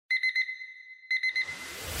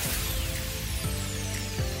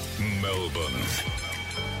Melbourne.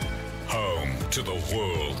 Home to the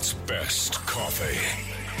world's best coffee.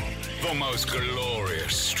 The most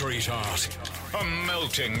glorious street art. A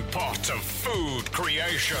melting pot of food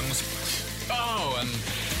creations. Oh,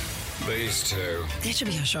 and these two. That should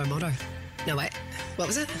be our show motto. No, wait. What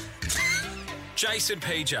was it? Jason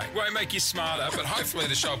PJ. Won't make you smarter, but hopefully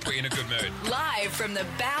the show will put you in a good mood. Live from the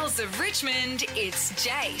bowels of Richmond, it's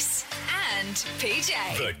Jace and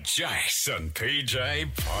PJ. The Jace and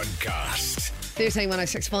PJ podcast.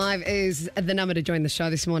 131065 is the number to join the show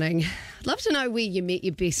this morning. I'd love to know where you met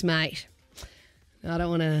your best mate. I don't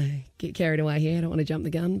want to get carried away here. I don't want to jump the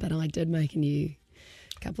gun, but I did make a new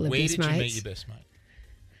couple of best mates. Where did you meet your best mate?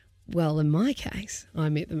 Well, in my case, I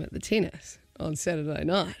met them at the tennis on Saturday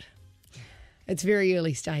night. It's very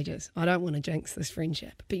early stages. I don't want to jinx this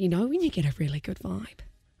friendship. But you know when you get a really good vibe?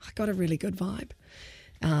 I got a really good vibe.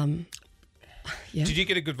 Yeah. Did you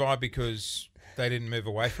get a good vibe because they didn't move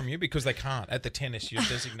away from you? Because they can't. At the tennis, you're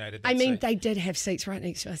designated. I mean, they did have seats right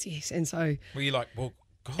next to us, yes. And so, were you like, well,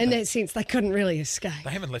 God, in that sense, they couldn't really escape.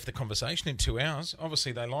 they haven't left the conversation in 2 hours.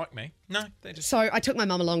 Obviously, they like me. No, they just... So I took my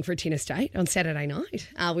mum along for a tennis date on Saturday night.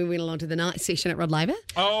 We went along to the night session at Rod Laver.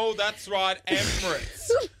 Oh, that's right, Emirates.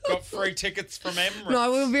 Got free tickets from Emirates.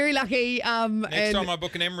 No, we were very lucky. Next time I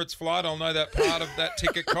book an Emirates flight, I'll know that part of that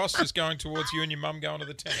ticket cost is going towards you and your mum going to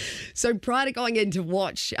the tennis. So prior to going in to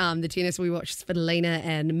watch the tennis, we watched Svitolina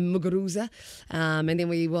and Muguruza, and then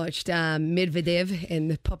we watched Medvedev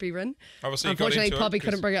and the Poppy Run. Obviously, you got Unfortunately, into it Poppy 'cause-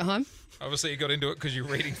 couldn't bring it home. Obviously, you got into it because you're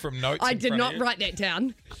reading from notes. I in did front not of you. write that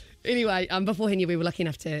down. Anyway, beforehand, we were lucky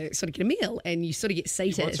enough to sort of get a meal, and you sort of get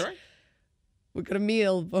seated. What, sorry? We got a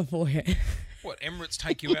meal beforehand. What, Emirates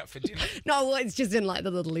take you out for dinner? No, well, it's just in like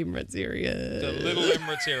the little Emirates area. The little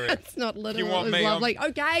Emirates area. It's not little. You want it was me? lovely.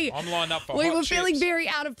 Okay. I'm lined up for We hot were feeling chips. very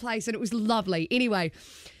out of place, and it was lovely. Anyway,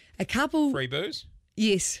 a couple. Free booze?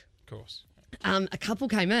 Yes. Of course. A couple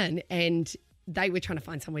came in and they were trying to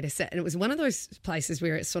find somewhere to sit. And it was one of those places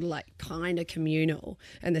where it's sort of like kind of communal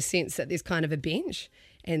in the sense that there's kind of a bench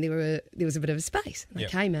and there was a bit of a space. And Yep.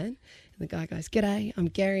 I came in and the guy goes, "G'day, I'm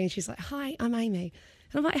Gary." And she's like, "Hi, I'm Amy."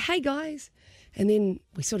 And I'm like, "Hey, guys." And then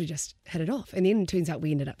we sort of just hit it off. And then it turns out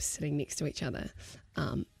we ended up sitting next to each other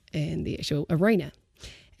in the actual arena.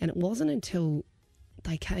 And it wasn't until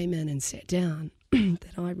they came in and sat down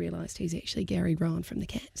that I realised he's actually Gary Rowan from the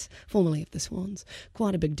Cats, formerly of the Swans.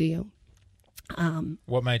 Quite a big deal.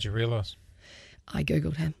 What made you realise? I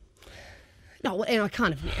Googled him. No, and I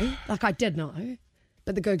kind of knew. Like, I did know.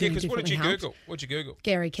 But the Googling Yeah, because definitely what did you helped. Google? What did you Google?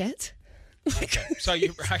 Gary Cats. Okay. So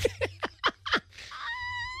you...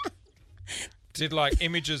 Did like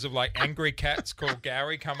images of like angry cats called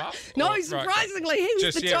Gary come up? No, Or- right, surprisingly, he was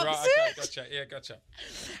Just, the yeah, top right. search. Okay, gotcha. Yeah, gotcha.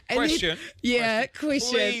 And then- Question. question.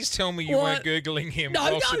 Please tell me you What? weren't Googling him No,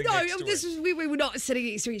 while no, sitting no. next to This him. was we were not sitting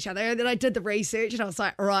next to each other. And then I did the research and I was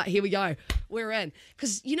like, all right, here we go. We're in.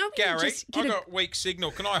 Because, you know, when you Gary, just I get a got weak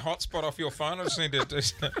signal. Can I hotspot off your phone? I just need to do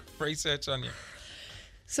some research on you.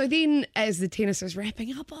 So then as the tennis was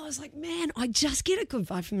wrapping up, I was like, man, I just get a good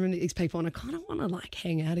vibe from these people and I kind of want to like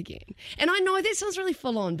hang out again. And I know that sounds really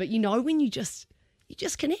full on, but you know when you just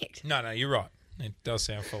connect. No, you're right. It does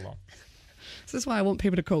sound full on. So that's why I want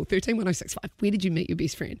people to call 131065. Where did you meet your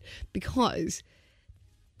best friend? Because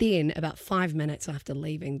then about 5 minutes after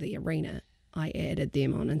leaving the arena, I added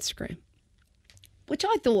them on Instagram. Which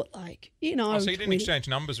I thought like, you know. Oh, so you didn't exchange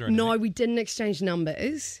numbers or anything? No, we didn't exchange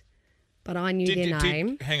numbers, but I knew their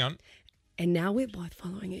name. Hang on. And now we're both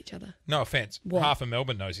following each other. No offence. What? Half of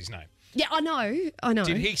Melbourne knows his name. Yeah, I know.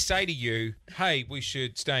 Did he say to you, hey, we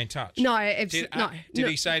should stay in touch? No, Did no.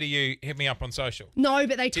 he say to you, hit me up on social? No,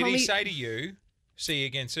 but they Did told he me. say to you, see you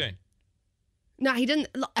again soon? No, he didn't.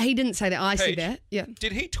 He didn't say that. I said Paige, that. Yeah.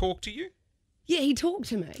 Did he talk to you? Yeah, he talked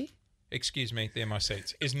to me. Excuse me, they're my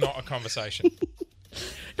seats. Is not a conversation.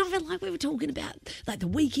 No, but like we were talking about like the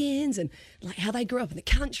weekends and like how they grew up in the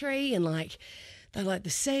country and like they like the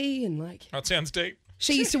sea and like That sounds deep.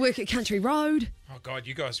 she used to work at Country Road. Oh, God,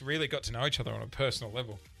 you guys really got to know each other on a personal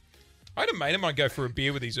level. I had a mate of mine go for a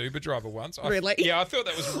beer with his Uber driver once. Really? Yeah, I thought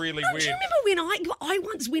that was really No, weird. do you remember when I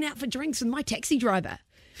once went out for drinks with my taxi driver?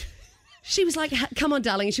 She was like, "Come on,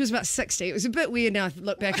 darling." And she was about 60. It was a bit weird now I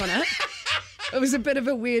look back on it. It was a bit of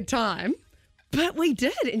a weird time. But we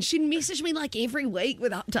did. And she'd message me like every week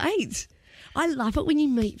with updates. I love it when you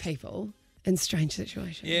meet people in strange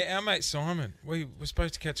situations. Yeah, our mate Simon, we were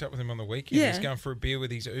supposed to catch up with him on the weekend. Yeah. He's going for a beer with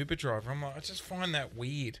his Uber driver. I'm like, I just find that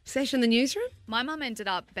weird. Sash in the newsroom? My mum ended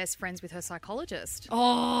up best friends with her psychologist.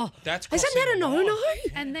 Oh, That's isn't that a crossing the no-no? line.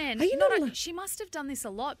 And then Are you not allowed- she must have done this a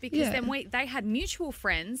lot because Yeah. then they had mutual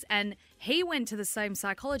friends and he went to the same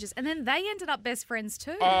psychologist and then they ended up best friends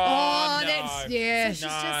too. Oh, no. that's, yeah. So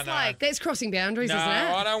she's just like, That's crossing boundaries, No, isn't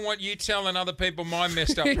it? I don't want you telling other people my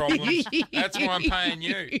messed up problems. That's why I'm paying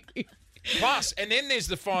you. Plus, and then there's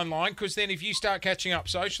the fine line, because then if you start catching up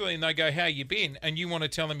socially and they go, how you been? And you want to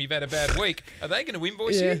tell them you've had a bad week, are they going to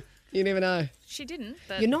invoice Yeah, you? you never know. she didn't.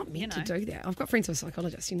 But, You're not meant you know. to do that. I've got friends who are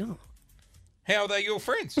psychologists, you're not. How are they your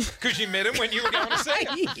friends? Because you met them when you were going to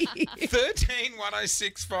see them. 13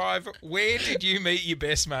 1065. Where did you meet your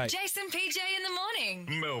best mate? Jason PJ in the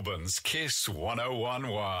morning. Melbourne's Kiss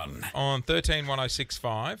 1011. On 13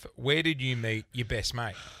 1065, where did you meet your best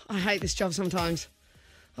mate? I hate this job sometimes.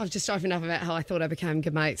 I've just opened up about how I thought I became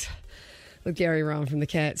good mates with Gary Rowan from the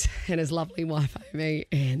Cats and his lovely wife Amy,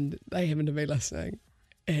 and they happened to be listening.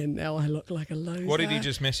 And now I look like a loser. What did he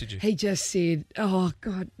just message you? He just said, oh,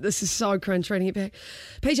 God, this is so cringe reading it back.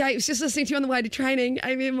 PJ, I was just listening to you on the way to training.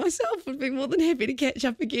 Amy and myself would be more than happy to catch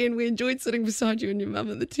up again. We enjoyed sitting beside you and your mum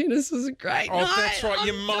at the tennis. It was a great Oh, night. that's right,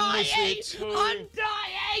 your I'm mum was there dying. too. I'm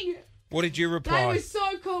dying. What did you They reply? were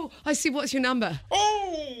so cool. I said, what's your number?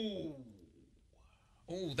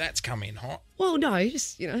 Oh, that's come in hot. Well, no,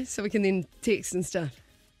 just, so we can then text and stuff.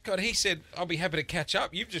 God, he said, I'll be happy to catch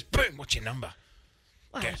up. You've just, boom, what's your number?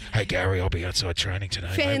 Wow. Hey, Gary, I'll be outside training today.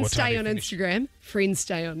 mate. Fans What time stay do you on finish?" Instagram. Friends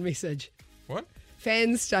stay on message. What?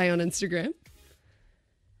 Fans stay on Instagram.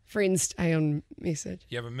 Friends stay on message.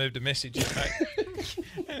 You haven't moved a message yet,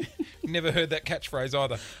 mate. Never heard that catchphrase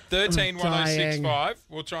either. 13 dying. 1065.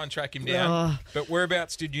 We'll try and track him down. Oh. But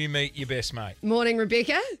whereabouts did you meet your best mate? Morning,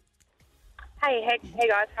 Rebecca. Hey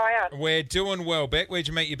guys, how are you? We're doing well. Beck, where'd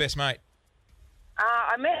you meet your best mate?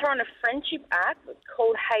 I met her on a friendship app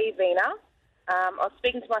called Hey Vina. I was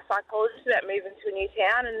speaking to my psychologist about moving to a new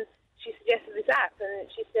town, and she suggested this app, and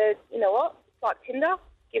she said, you know what, it's like Tinder,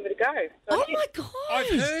 give it a go. So Oh, I did. my God.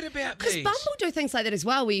 I've heard about Because these. Bumble do things like that as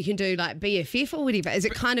well, where you can do like BFF or whatever. Is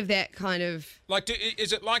it kind of that kind of... Like,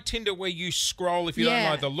 is it like Tinder where you scroll if you Yeah.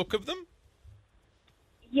 don't like the look of them?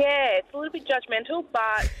 Yeah, it's a little bit judgmental,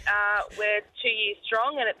 but we're 2 years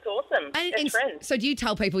strong, and it's awesome. And Best friends. so do you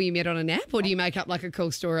tell people you met on an app, or do you make up like a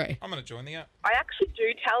cool story? I'm going to join the app. I actually do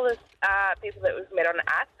tell us people that we've met on an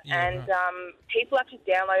app, Yeah, and people actually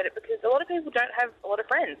download it because a lot of people don't have a lot of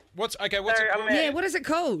friends. What's it So, called? Yeah, what is it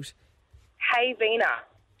called? Hey Vina.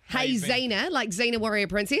 Hey, Hey, Xena, like Xena Warrior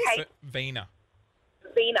Princess? Hey. Vina.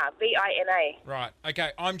 Vina, V-I-N-A. Right.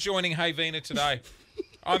 Okay, I'm joining Hey Vina today.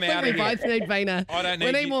 I'm I out think of we here. both need Vina. I don't We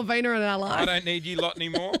need need you- more Vina in our I life. don't need you lot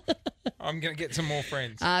anymore. I'm going to get some more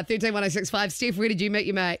friends. 131065. Steph, where did you meet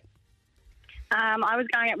your mate? I was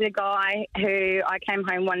going out with a guy who I came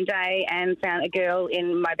home one day and found a girl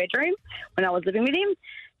in my bedroom when I was living with him,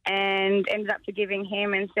 and ended up forgiving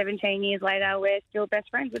him. And 17 years later, we're still best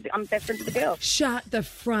friends. I'm best friends with the girl. Shut the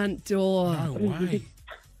front door. No way.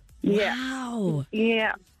 Yeah, Wow.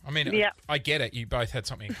 yeah. I mean, Yeah. I get it. You both had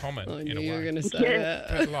something in common I in knew a you were way. going to say Yeah. that.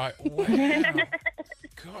 But like, wow.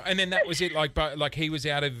 God. And then that was it. Like he was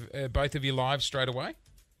out of both of your lives straight away.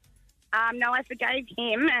 No, I forgave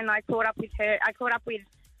him, and I caught up with her. I caught up with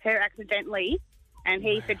her accidentally, and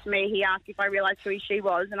he said to me, he asked if I realised who she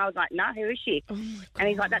was, and I was like, no, who is she? Oh, my God. And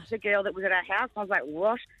he's like, that's the girl that was at our house. I was like,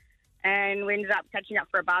 what? And we ended up catching up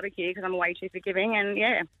for a barbecue because I'm way too forgiving, and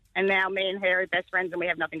yeah. And now me and her are best friends, and we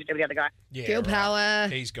have nothing to do with the other guy. Yeah, Girl power.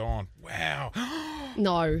 He's gone. Wow.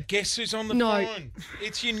 No. Guess who's on the No. phone?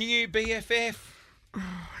 It's your new BFF.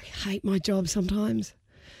 I hate my job sometimes.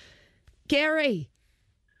 Gary.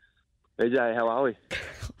 BJ, how are we?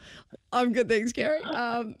 I'm good, thanks, Gary.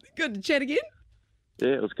 Good to chat again. Yeah,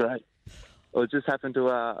 it was great. I just happened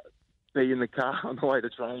to be in the car on the way to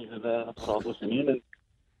training, and I was listening in,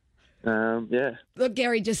 and yeah, Look,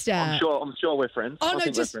 Gary, just... I'm sure we're friends. Oh, I no,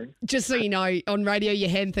 think just, we're friends. just so you know, on radio you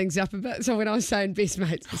hand things up a bit. So when I was saying best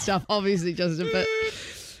mates and stuff, obviously just a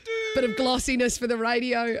bit of glossiness for the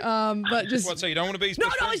radio, but just... What, so you don't want to be his No,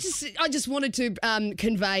 best no, friend? I just wanted to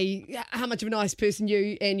convey how much of a nice person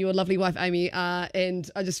you and your lovely wife Amy are, and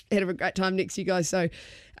I just had a great time next to you guys. So,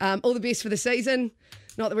 all the best for the season.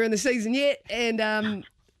 Not that we're in the season yet, and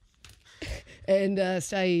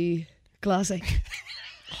stay classy.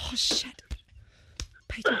 Oh shit,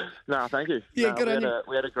 Peter. No, thank you. Yeah, No, good on you.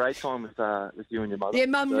 we had a great time with you and your mother. Yeah,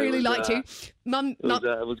 Mum So really it was, liked you. Mum, It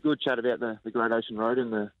was a good chat about the Great Ocean Road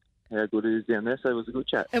and the how good it is down there. So it was a good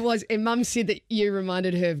chat. It was, and Mum said that you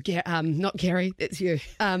reminded her of, not Gary, that's you,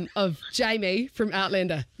 of Jamie from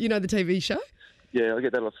Outlander. You know the TV show? Yeah, I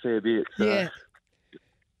get that a fair bit. So. Yeah.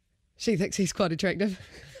 She thinks he's quite attractive.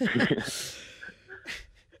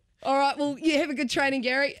 All right, well, you have a good training,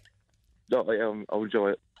 Gary. Oh, yeah, I'll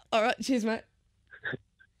enjoy it. All right, cheers, mate.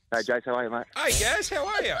 Hey, Jace, how are you, mate? Hey, Gaz, how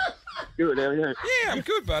are you? Good, how are you? Yeah, I'm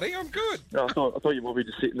good, buddy. I'm good. No, I thought you might be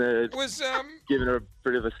just sitting there Was giving her a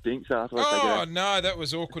bit of a stink. So I thought I'd take Oh it out. no, that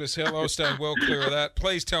was awkward as hell. I was staying well clear of that.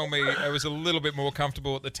 Please tell me I was a little bit more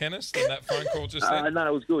comfortable at the tennis than that phone call just then. No,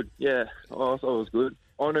 it was good. Yeah, I thought it was good.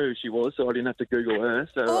 I knew who she was, so I didn't have to Google her.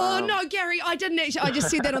 So, Oh, no, Gary, I didn't actually. I just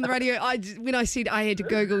said that on the radio. When I said I had to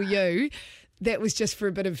Google you, that was just for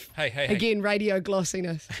a bit of, Hey. again, radio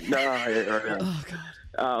glossiness. No, yeah, right. Oh,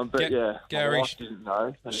 God. But yeah, Gary, my wife didn't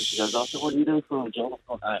know. And she goes, I said, what do you do for a job? I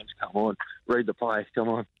thought, Names, come on, read the place, come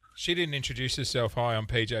on. she didn't introduce herself. Hi, I'm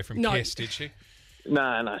PJ from No. Kess, did she?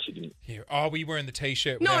 No, she didn't. Yeah. Oh, were you wearing the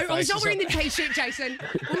T-shirt? with No, our I was not faces wearing the on? T-shirt, Jason.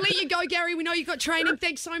 We'll let you go, Gary. We know you've got training.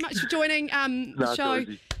 Thanks so much for joining the No, show, it's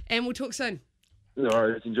easy. and we'll talk soon. All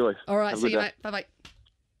right, enjoy. All right, Have a see good you, day. mate.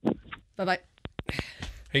 Bye-bye. Bye-bye.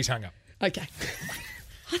 He's hung up. Okay.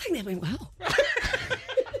 I think that went well.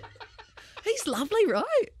 He's lovely,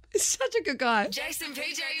 right? He's such a good guy. Jason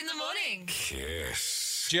PJ in the morning.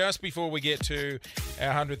 Kiss. Just before we get to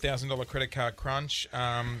our $100,000 credit card crunch,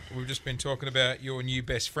 we've just been talking about your new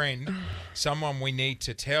best friend. Someone we need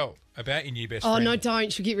to tell about your new best Oh, friend no,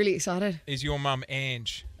 don't. She'll get really excited. is your mum,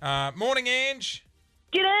 Ange. Morning, Ange.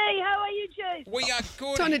 G'day, how are you, Jace? We are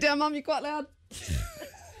good. Tone it down, Mum. You're quite loud.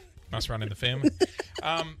 Must run in the family.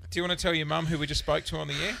 Do you want to tell your mum who we just spoke to on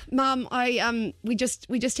the air? Mum, we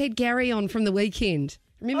just had Gary on from the weekend.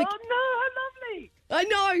 Remember? Oh, no, how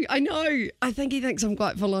lovely. I know. I think he thinks I'm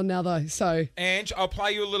quite full on now, though. So Ange, I'll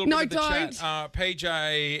play you a little No, bit of the don't. chat.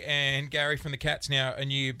 PJ and Gary from the Cats now are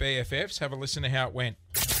new BFFs. Have a listen to how it went.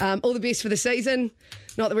 all the best for the season.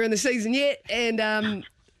 Not that we're in the season yet, and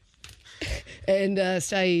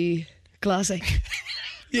stay classy.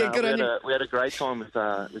 Yeah, No, good on you. we had a great time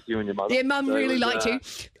with you and your mother. Yeah, Mum So it really was, liked you,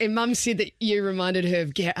 and Mum said that you reminded her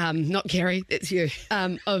of not Gary, that's you,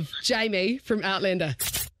 of Jamie from Outlander.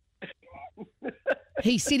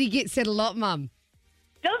 He said he gets that a lot, Mum.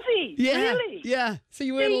 Does he? Yeah, Really? yeah. So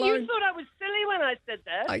you See, weren't alone. you thought I was silly when I said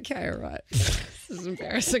that. Okay, all right. This is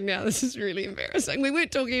embarrassing now. This is really embarrassing. We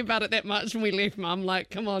weren't talking about it that much when we left, Mum. Like,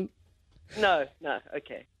 come on. No,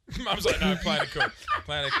 okay. Mum's like, no, playing it cool.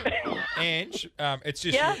 Playing it cool. Ange, it's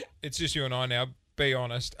just you and I now. Be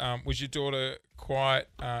honest. Was your daughter quite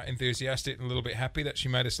enthusiastic and a little bit happy that she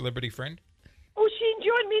made a celebrity friend? Well, she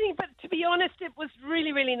enjoyed meeting, but to be honest, it was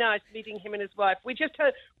really, really nice meeting him and his wife. We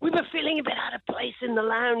were feeling a bit out of place in the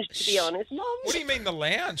lounge, to be honest. Mum. What do you mean the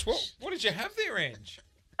lounge? What did you have there, Ange?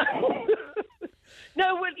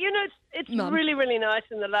 No, well, it's Mum. really, really nice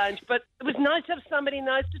in the lounge, but it was nice to have somebody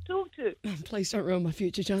nice to talk to. Please don't ruin my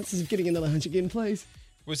future chances of getting in the lounge again, please.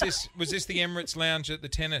 Was this the Emirates Lounge at the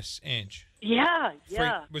tennis, Ange? Yeah, Free,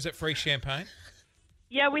 yeah. Was it free champagne?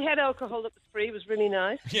 Yeah, we had alcohol that was free. It was really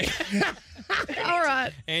nice. Yeah. All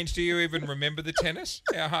right. Ange, do you even remember the tennis?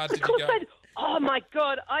 How hard did Of you course go? I did. Oh, my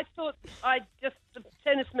God. I thought the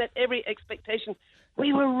tennis met every expectation.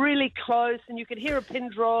 We were really close, and you could hear a pin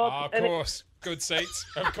drop. Oh, of and course. Good seats.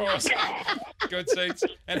 Of course. Good seats.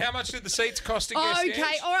 And how much did the seats cost to guest, Okay,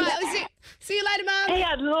 Ange? all right. See you later, Mum. Hey,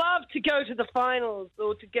 I'd love to go to the finals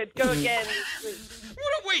or to go again. What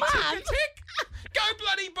are we, ticket tick? Go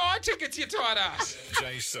bloody buy tickets, you tight ass.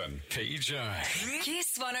 Jason PJ.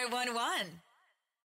 Kiss 1011.